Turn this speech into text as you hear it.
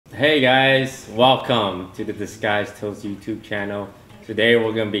Hey guys, welcome to the Disguised Toast YouTube channel. Today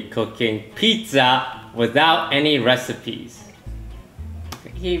we're gonna be cooking pizza without any recipes.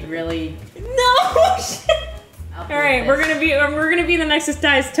 He really... No! Alright, we're gonna be the next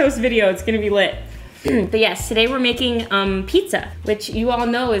Disguised Toast video. It's gonna be lit. But yes, today we're making pizza, which you all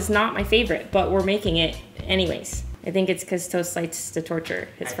know is not my favorite, but we're making it anyways. I think it's because Toast likes to torture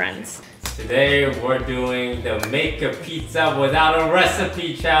his friends. Today we're doing the make a pizza without a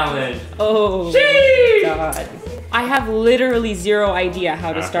recipe challenge. Oh Sheesh! God. I have literally zero idea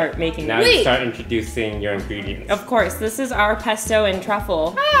how to start making Now it. you start introducing your ingredients. Of course, this is our pesto and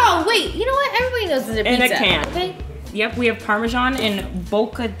truffle. Oh, wait, you know what? Everybody knows this is a pizza. In a can. Okay? Yep, we have Parmesan and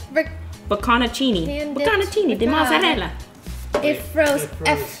bocconcini. Bocconcini di mozzarella. It froze.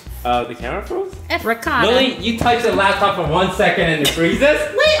 F. The camera froze? Ricotta. Lily, you touched the laptop for 1 second and it freezes?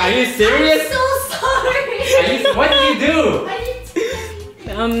 Wait, are you serious? I'm so sorry. What did you do? I didn't do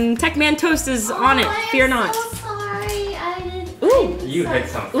anything. Techman Toast is on it. Fear not. I'm so sorry. I didn't. Ooh. You hit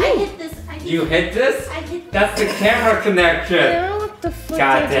something. I hit this. You hit this? I hit this. That's the camera connection. I don't know what the fuck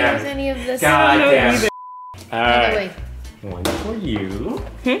Goddamn. is any of this. Goddamn. Alright. One for you.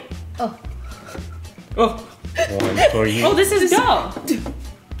 Oh. Oh. One for you. Oh, this is dough.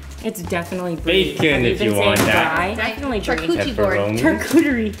 It's definitely brie. Bacon if you want that. Dry. Definitely brie. Charcuterie board.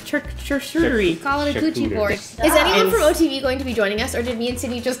 Charcuterie. Charcuterie. Call it a coochie board. Is And anyone from OTV going to be joining us, or did me and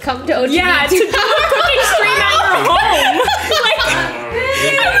Sydney just come to OTV? Yeah, to do a cooking stream at your home. Like, I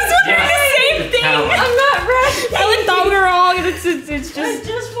was wondering the same thing. I'm not right. I thought we were all. It's just. I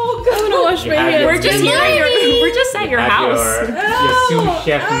just woke up. I'm gonna wash my hands. We're just here. We're just at your house. Your sous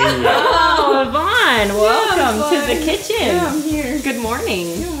chef menu. Oh, Yvonne, welcome to the kitchen. Yeah, I'm here. Good morning.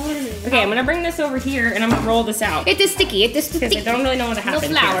 Good morning. Okay, I'm gonna bring this over here and I'm gonna roll this out. It is sticky. It is Because sticky. I don't really know what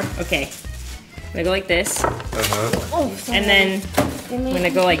happened. No flour. Here. Okay. I'm gonna go like this. Oh, And then I'm gonna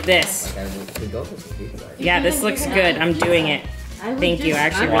go like this. Yeah, this looks good. I'm doing it. Thank you. I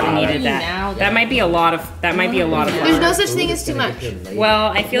actually really needed that. That might be a lot of. That might be a lot of there's flour. no such thing as too much. Well,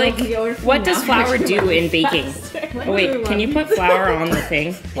 I feel like. What does flour do in baking? Oh wait, can you put flour on the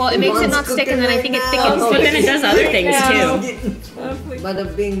thing? Well, it makes it not stick, and then I think it thickens. But then it does other things too. Bada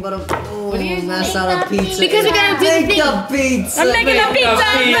bing, bada boom. Masala pizza. Because we gotta do the thing. Pizza. I'm making a pizza.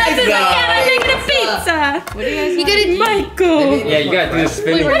 I'm making a pizza. What do you guys? You gotta, Michael. Yeah, you gotta do the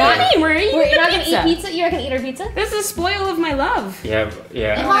spinning. Wait, What do you mean? We're eating you're not gonna pizza. eat pizza? You're not gonna eat our pizza? This is a spoil of my love. Yeah. I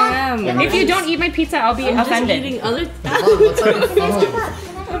am. If you don't eat my pizza, I'll be offended. What's on your phone?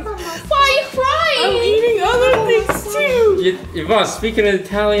 Why are you crying? I'm eating other things too. Yvonne, speaking an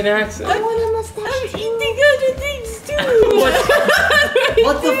Italian accent. I want a mustache. I'm eating other things too.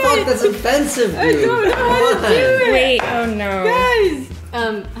 What the fuck? That's offensive, dude. I don't know how to do it. Wait, oh no. Guys,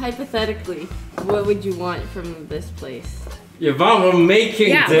 hypothetically, what would you want from this place? Yvonne, we're making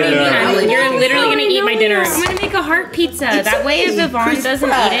Yeah, dinner. you're literally gonna eat my dinner. I'm gonna make a heart pizza. That way, if Yvonne doesn't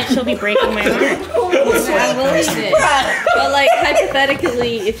eat it, she'll be breaking my heart. I believe it. But like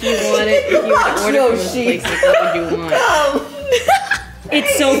hypothetically, if you were to order from this place, like, what would you want?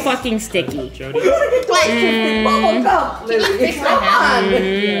 It's so fucking sticky. Bubble gum, Lily. fix my Come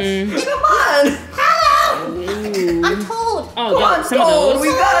hand? on. Come on. I'm cold. Oh, yeah, some of Go. those. We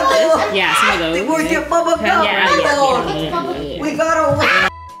gotta go. Yeah, some of They those. work your bubble gum. Yeah. We gotta.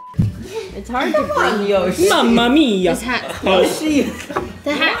 It's hard to bring Yoshi. Mamma mia. This hat. Yoshi.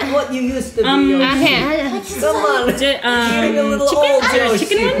 The hat. What you used to be, Yoshi. Hand. Come on. Getting a little old, Yoshi.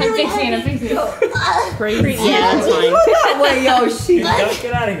 Chicken one? I'm fixing it. Crazy. Yeah, that's fine. That way, Yoshi.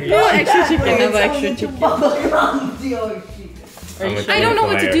 Get out of here. No extra chicken. No extra chicken. Bubble gum, Yoshi. I don't know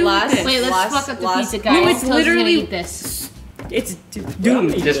what to do with this. Wait, let's fuck up the pizza, guys. No, it's Tell us who's gonna literally- eat this. It's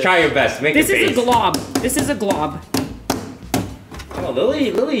doomed. Just try your best. Make This it is a base. glob. This is a glob. Oh,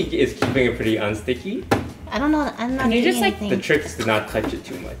 Lily is keeping it pretty unsticky. I don't know. I'm not Can you eating just, like, anything. The trick is to not touch it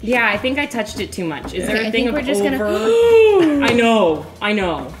too much. Yeah, I think I touched it too much. Is there Okay, a I thing think of we're just over? gonna- I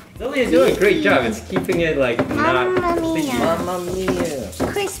know. Lily is doing a great job. It's keeping it like not Mamma sticky. mia. Mamma mia.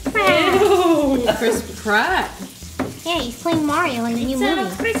 Chris Pratt. Ew. Crisp Pratt. Yeah, he's playing Mario in the new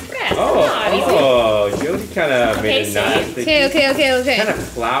movie. Oh, Jody kind of made it not sticky. Okay. Kind of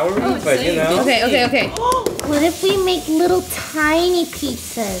floury, it's but you know. Okay. What if we make little tiny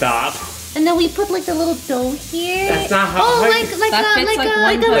pizzas? Stop. And then we put like the little dough here. That's not how. Oh, how- like That fits like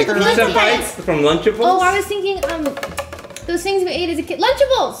one like pepper. pizza bites from Lunchables. Oh, I was thinking those things we ate as a kid.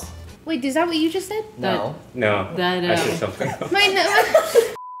 Lunchables. Wait, is that what you just said? No. No, That, I said something else. My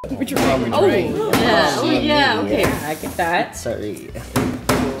Oh, yeah. Oh, yeah. Okay. I get that. Sorry.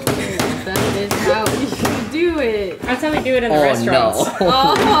 That is how we should do it. That's how we do it in the restaurants. No.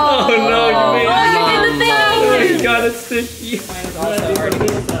 Oh, Oh no, you made you did the thing. You got it sticky. Mine is also already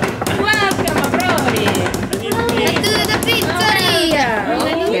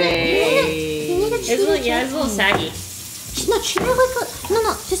shaggy. She's not like a... No,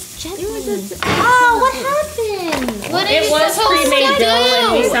 just gently. Oh, what happened? What are It you was supposed pre-made to dough,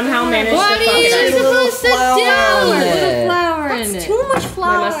 and we do? somehow managed What to are fuck you it up. supposed to do? Flour in That's it. too much My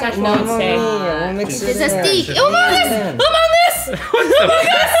flour. mustache won't stay. We'll mix it It's a in there. steak. I'm on this!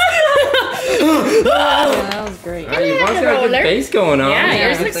 That was great. Yvonne's got a good base going on. Yeah,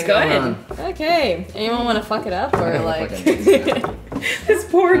 yours Yeah, looks thing good. going on. Okay. Anyone want to fuck it up or like? This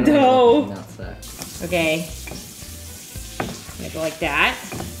poor dough. That's that. Okay. Make it like that.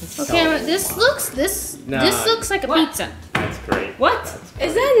 Okay, this looks like a pizza. That's great. What?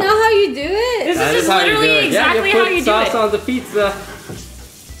 Is that not how you do it? This That is is how you do literally it. exactly yeah, how you you put do sauce it. on the pizza.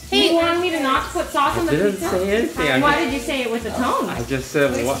 Hey, you wanted me to not put sauce on the Didn't pizza? say anything. Why did you say it with a tone? I just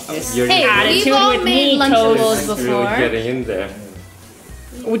said what? You're Hey, attitude we've all with made me, Lunchables Toast. really before. getting in there.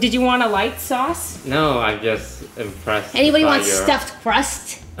 Oh, did you want a light sauce? No, I'm just impressed. Anybody by want your- stuffed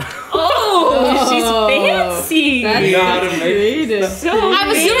crust? Oh, she's fancy. That's You know how to make creative. So I'm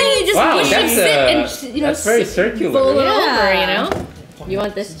assuming you just Wow, push and that's sit and that's very circular. fold it Yeah. over, you know? You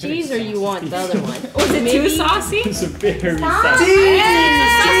want this cheese or you want the other one? Was it too saucy? It's a very Cheese!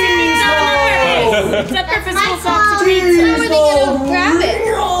 It's a purposeful sauce pizza. Where are they gonna grab it?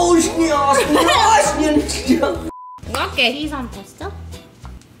 Okay. Cheese on pesto?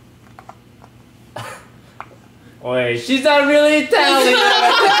 Wait, she's not really Italian. Oh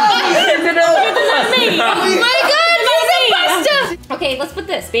my god, cheese on pasta! Okay, let's put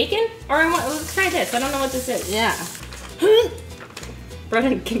this. Bacon? Or let's try this. I don't know what this is. Yeah.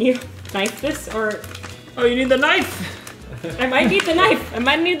 Brodin, can you knife this? Or... Oh, you need the knife. I might need the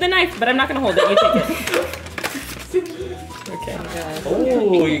knife. But I'm not going to hold it. You take it. Okay.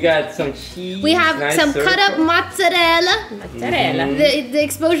 Oh, you got some cheese. We have nice some circle. cut up mozzarella. Mozzarella. The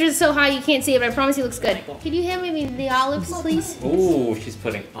exposure is so high you can't see it, but I promise it looks good. Can you hand me the olives, please? Oh, she's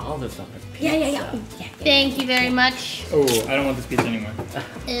putting olives on her pizza. Yeah. Thank you very much. Oh, I don't want this pizza anymore.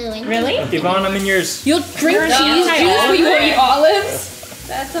 Really? Yvonne, I'm in yours. You'll drink cheese juice olives. before you eat olives?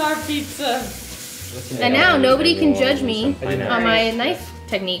 That's our pizza. And now nobody can judge me I know. on my knife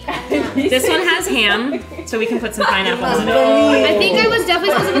technique. This one has ham, so we can put some pineapple on it. I think I was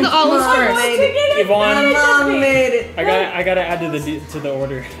definitely supposed to put the olives first. Yvonne, Mom made it. I gotta add to the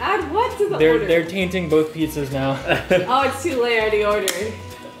order. Add what to the They're order? they're tainting both pizzas now. Oh, it's too late. I already ordered.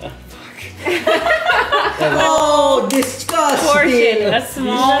 Oh, disgusting. Portion, a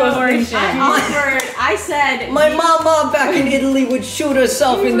small portion. I said. My mama back in Italy would shoot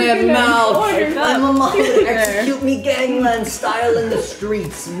herself in the mouth. My mama would execute me gangland style in the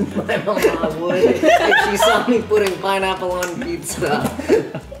streets. My mama would if she saw me putting pineapple on pizza.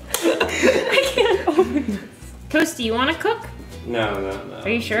 I can't open this. Toast, do you want to cook? No. Are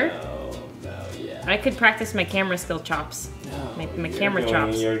you sure? No, yeah. I could practice my camera skill chops. My You're camera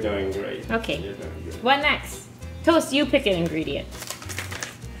chops. You're doing great. Okay. You're doing great. What next? Toast, you pick an ingredient.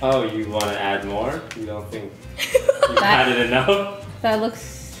 Oh, you want to add more? You don't think you've added enough? That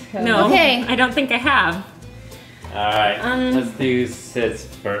looks. No. Okay. I don't think I have. Alright, let's do sis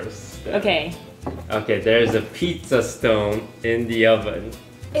first. then. Okay. Okay, there's a pizza stone in the oven.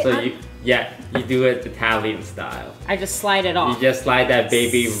 So you do it Italian style. I just slide it You off. just slide that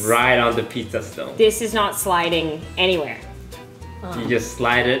baby right on the pizza stone. This is not sliding anywhere. You just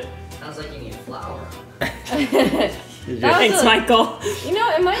slide it. Sounds like you need flour. You That just, was Thanks, a- Michael. You know,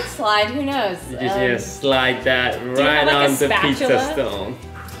 it might slide. Who knows? you just slide that you right have, like, a on the pizza spatula? stone.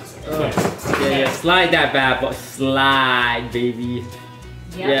 Yeah, slide that bad boy. Slide, baby.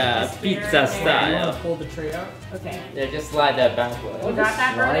 Yeah, just pizza there. style. Pull the tray out. Okay. Yeah, just slide that bad You boy. got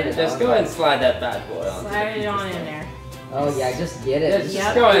that, Brodin? Just go ahead and slide that bad boy on. Slide it on in there. Oh yeah, just get Yeah, it. just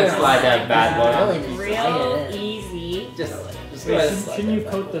Yep. go ahead and slide that bad boy on. Real easy. Just go ahead and Wait, slide shouldn't you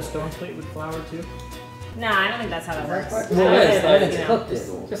that coat the stone plate with flour too? No, I don't think that's how that works. Well, it's When like, it's you know. cooked,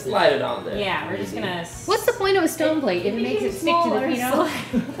 Just slide it on there. Yeah, we're just gonna. What's the point of a stone plate if it makes it stick to the pizza?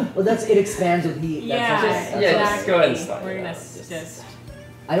 Well, it expands with heat. Yeah, just go ahead and slide We're it gonna on. just.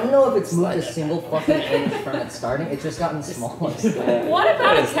 I don't know if it's moved a single fucking inch from its starting. It's just gotten smaller. What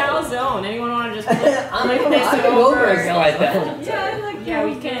about a calzone? Anyone want to just? I'm Like gonna this go over over Just like that. Yeah, I like. Yeah,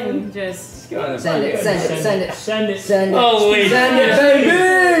 we can just. Just go ahead and Send it, send it, send it, Send it. send it. Holy Send it,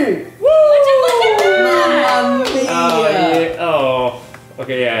 baby! Look at Mamma mia! Oh, yeah. Oh.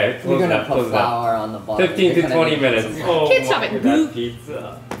 Okay, yeah. We're Close gonna that, put close that. flour on the bottom. 15 You're to gonna 20 need minutes. some- Oh, Can't stop my it. God,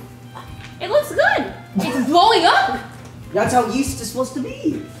 pizza. It looks good. It's blowing up. That's how yeast is supposed to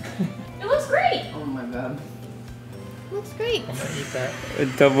be. It looks great. Oh my god. Looks great.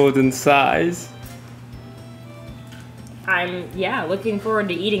 It doubled in size. I'm looking forward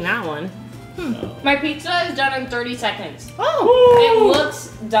to eating that one. My pizza is done in 30 seconds. Oh. It looks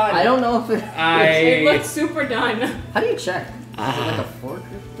done. I don't know if it. It looks super done. How do you check? Is it like a fork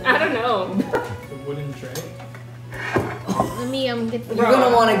or thing? I don't know. The wooden tray. Let me get the. You're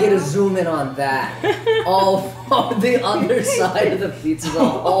gonna want to get a zoom in on that. All of the other side of the pizza is a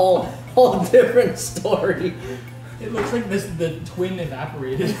whole different story. It looks like the twin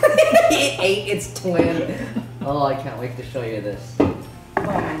evaporated. It ate its twin. Oh, I can't wait to show you this.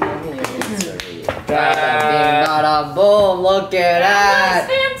 Bada boom! Look at That that.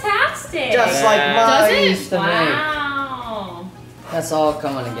 looks fantastic. Just like Does mine it? used to make. Wow. That's all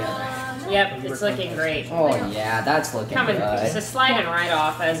coming together. Yep, it's looking great. Oh yeah, that's looking Coming, good. just sliding right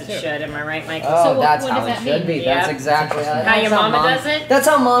off as it should. Am I right, Michael? Oh, So what- that's what how does it that should mean? be. That's Yep. exactly How that's your mama does it? That's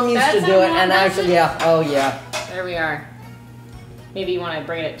how mom used That's to how do it, Mom and does actually, it? yeah. Oh yeah. There we are. Maybe you want to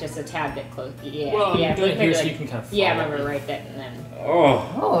bring it just a tad bit close. Yeah, Well, yeah. I'm doing it maybe here so like- you can kind of Yeah, follow. remember right there and then. Oh.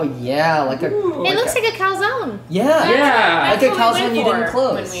 Oh yeah, like a. It looks like a calzone. Yeah. Yeah. Like That's a what we calzone went you didn't for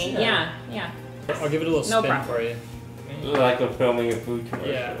close. When we, yeah. I'll give it a little No spin problem. for you. Like we're filming a food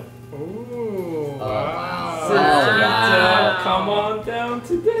commercial. Yeah. Ooh. Oh, wow. wow. Wow. Come on down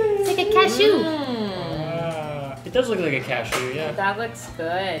today. It's like a cashew. It does look like a cashew, yeah. That looks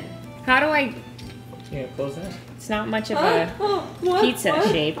good. How do I? You gonna close that? It's not much of a What? pizza What?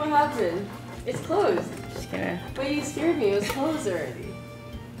 shape. What happened? It's closed. Just gonna. But you scared me. It was closed already.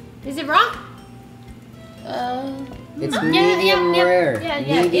 Is it raw? It's Yeah, medium yeah, rare. yeah,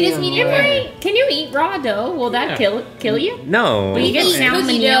 yeah. It is medium rare. Can you eat raw dough? Will that Yeah. kill you? No. Will you get Eat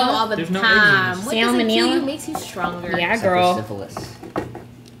cookie dough salmonella? all the There's no time. eggs. What doesn't kill Salmonella? you makes you stronger. Yeah, Except for girl. syphilis.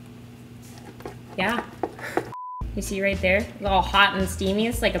 Yeah. You see right there? It's all hot and steamy.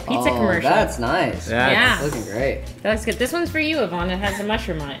 It's like a pizza Oh, commercial. that's nice. Yeah. It's looking great. That looks good. This one's for you, Yvonne. It has a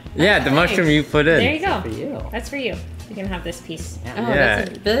mushroom on it. Yeah, the mushroom you put in. There you go. For you. That's for you. You can have this piece. Oh, Yeah.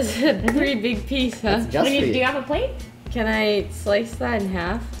 that's a pretty big piece, huh? That's just for Do you. you have a plate? Can I slice that in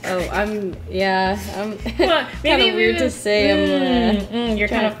half? Oh, I'm Well, kind of weird to say. you're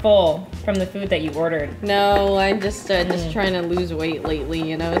kind of full from the food that you ordered. No, I'm just trying to lose weight lately,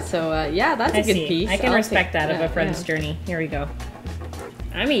 you know. So yeah, that's a I good see. piece. I can I'll respect take- that of yeah, a friend's yeah. journey. Here we go.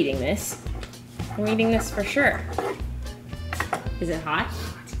 I'm eating this. I'm eating this for sure. Is it hot?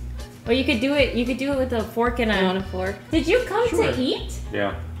 Or you could do it. You could do it with a fork and On a a. fork. Did you come Sure. to eat?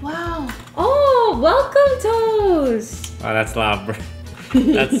 Yeah. Wow. Oh, welcome, Toast. Oh, that's a lot of bread.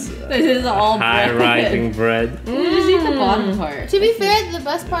 That's This is all high bread. rising bread. You just eat the bottom part. To be fair, the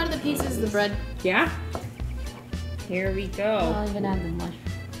best part of the pizza is the bread. Yeah. Here we go. I'll even add the mushroom.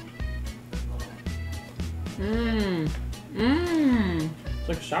 Mmm. Mmm. It's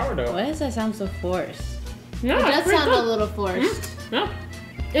like sourdough. Why does that sound so forced? No, It it's does pretty sound good. a little forced. No,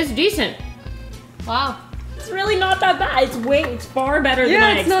 it's decent. Wow. It's really not that bad. It's far better than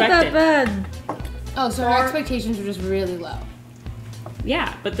I Yeah, it's not expected. that bad. Oh, so our expectations were just really low.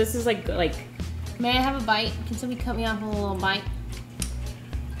 Yeah, but this is like May I have a bite? Can somebody cut me off a little bite?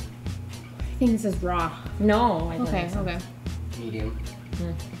 I think this is raw. No, I don't Okay, think so. okay. Medium.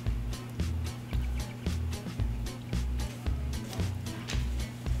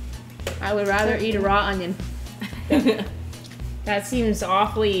 I would rather eat a raw onion. That seems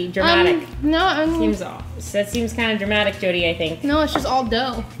awfully dramatic. That seems kind of dramatic, Jody. I think. No, it's just all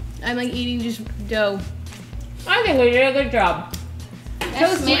dough. I'm like eating just dough. I think we did a good job.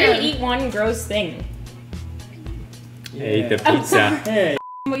 Toast, you man. can eat one gross thing. Eat the pizza. Hey.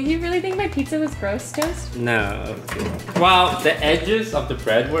 Well, you really think my pizza was gross, Toast? No. Well, the edges of the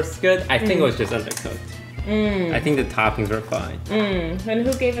bread was good. I think it was just undercooked. I think the toppings were fine. Then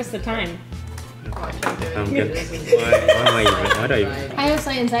who gave us the time? I'm good. Why do I even? I have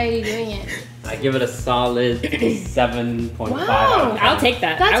slight anxiety doing it. I give it a solid 7.5 Wow. out of 10. I'll take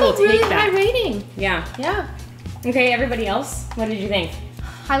that. That's I will a really take that. high rating. Yeah. Yeah. Okay, everybody else, what did you think?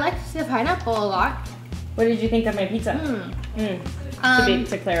 I liked the pineapple a lot. What did you think of my pizza?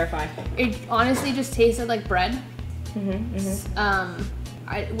 To clarify. It honestly just tasted like bread.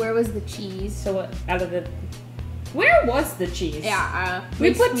 Mm-hmm. Where was the cheese? So what? Out of the. Where was the cheese? Yeah. We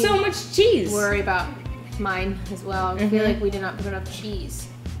makes put me so much cheese. Worry about mine as well. I feel like we did not put enough cheese.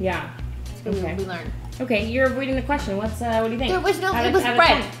 Yeah. So Okay. we learned. Okay, you're avoiding the question. What do you think? There was no. Out It of- was out of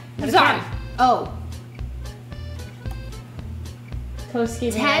bread. 10. Out of Sorry. 10. Oh. Toast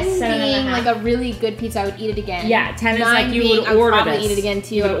gave me 10 a 7.5. being like a really good pizza, I would eat it again. Yeah, 10 is 9 like you being, would I would order probably this. eat it again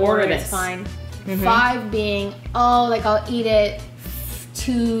too. You would I order It's this. fine. 5 being, oh, like I'll eat it.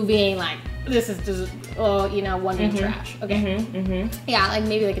 2 being like, this is just, oh, you know, one big trash. Okay. Yeah, like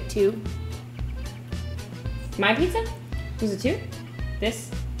maybe like a 2. My pizza? Was it 2?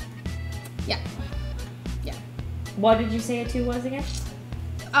 This? Yeah. Yeah. What did you say a 2 was again?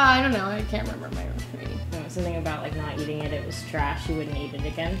 I don't know. I can't remember my rating. No, something about like not eating it. It was trash. You wouldn't eat it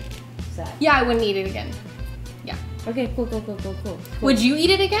again. Is that? Yeah, I wouldn't eat it again. Yeah. Okay, cool. Would you eat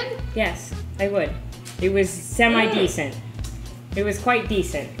it again? Yes, I would. It was semi-decent. It was quite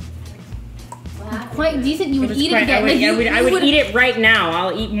decent. Quite decent. You would eat it again. I would eat it right now.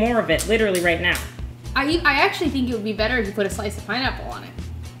 I'll eat more of it, literally right now. I actually think it would be better if you put a slice of pineapple on it.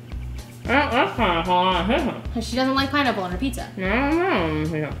 That's pineapple. She doesn't like pineapple on her pizza. No.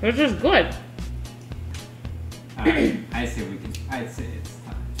 This is good. I say it's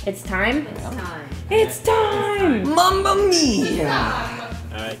time. It's time? It's time. It's time! Mamma mia!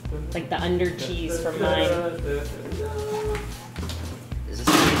 Alright. Like the under cheese from mine.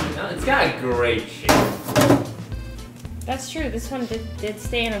 It's got a great shape. That's true. This one did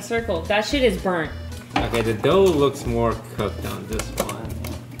stay in a circle. That shit is burnt. Okay, the dough looks more cooked on this one.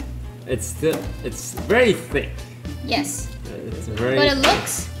 It's very thick. Yes. It's very. But it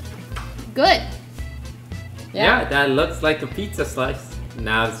looks good. Yeah, that looks like a pizza slice.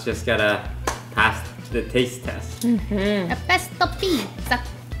 Now it's just gotta pass the taste test. A pesto pizza.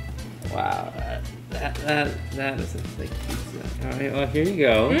 Wow, that is a thick pizza. All right, well here you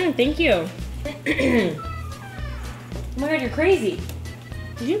go. Thank you. Oh my god, you're crazy.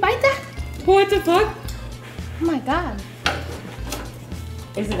 Did you bite that? What the fuck? Oh my god.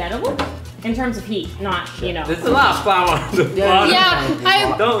 Is it edible? In terms of heat, not, you know. There's a lot of flour on the bottom. Yeah,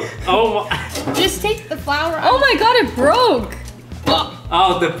 I Don't. Oh my. just take the flour out. Oh my god, it broke.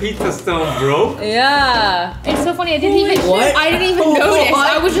 Oh, the pizza stone broke. Yeah. It's so funny. I didn't even What? notice.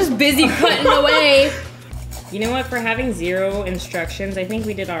 I was just busy cutting away. You know what? For having 0 instructions, I think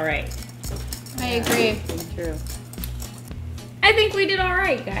we did all right. I agree. True. I think we did all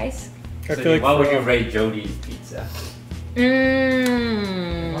right, guys. I So feel like what would you rate Jody's pizza?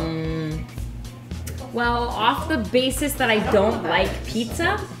 Well, off the basis that I don't like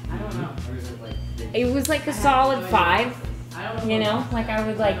pizza, it was like a solid 5. You know, like I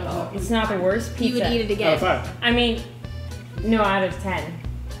would like. It's not the worst pizza. You would eat it again. 5. I mean, no, out of 10.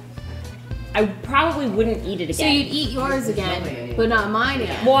 I probably wouldn't eat it So again. you'd eat yours again, but not mine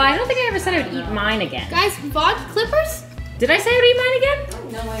again. Well, I don't think I ever said I would eat mine again. Guys, VOD clippers? Did I say I would eat mine again?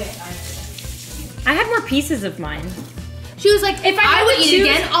 No way. I had more pieces of mine. She was like, If I had would to eat choose-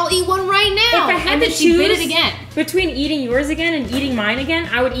 it again, I'll eat one right now. If I had and to then she bit choose it again. between eating yours again and eating mine again,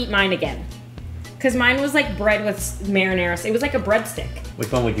 I would eat mine again. Because mine was like bread with marinara. It was like a breadstick.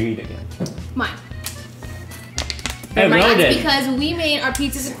 Which one would you eat again? Mine. Hey, That's Brodin. because we made our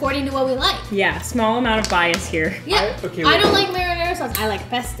pizzas according to what we like. Yeah, small amount of bias here. Yeah. Okay, I wait. don't like marinara sauce. I like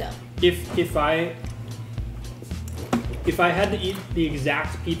pesto. If I had to eat the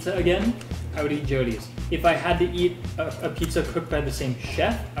exact pizza again, I would eat Jody's. If I had to eat a pizza cooked by the same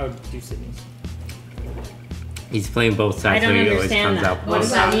chef, I would do Sydney's. He's playing both sides, I don't so he always understand comes that. out What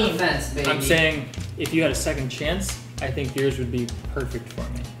does that mean? Fence, baby. I'm saying if you had a second chance, I think yours would be perfect for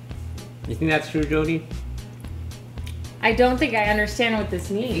me. You think that's true, Jody? I don't think I understand what this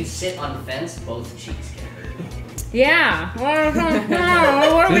If you means. sit on the fence, both cheeks get hurt. Yeah. What are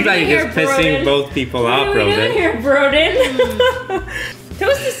we Seems like doing you're here, just pissing Brodin? both people What off, are we doing Brodin. here, Brodin?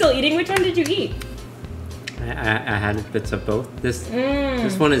 Toast is still eating. Which one did you eat? I had a bit of both. This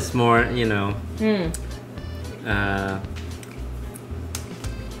one is more, you know.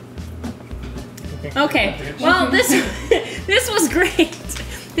 Okay. Well, this was great.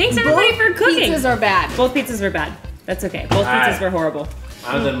 Thanks everybody for cooking. Pizzas are bad. Both pizzas were bad. That's okay. Both pizzas were horrible.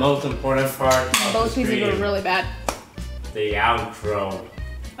 That was the most important part of Both the pizzas stream, were really bad. the outro.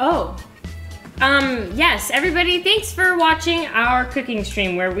 Oh. Yes, everybody, thanks for watching our cooking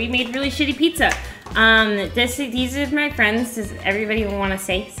stream where we made really shitty pizza. These are my friends. Does everybody want to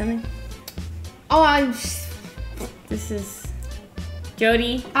say something? Oh, This is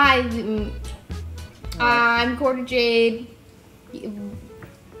Jody. I'm quarterjade.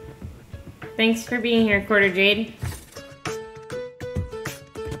 Thanks for being here, quarterjade.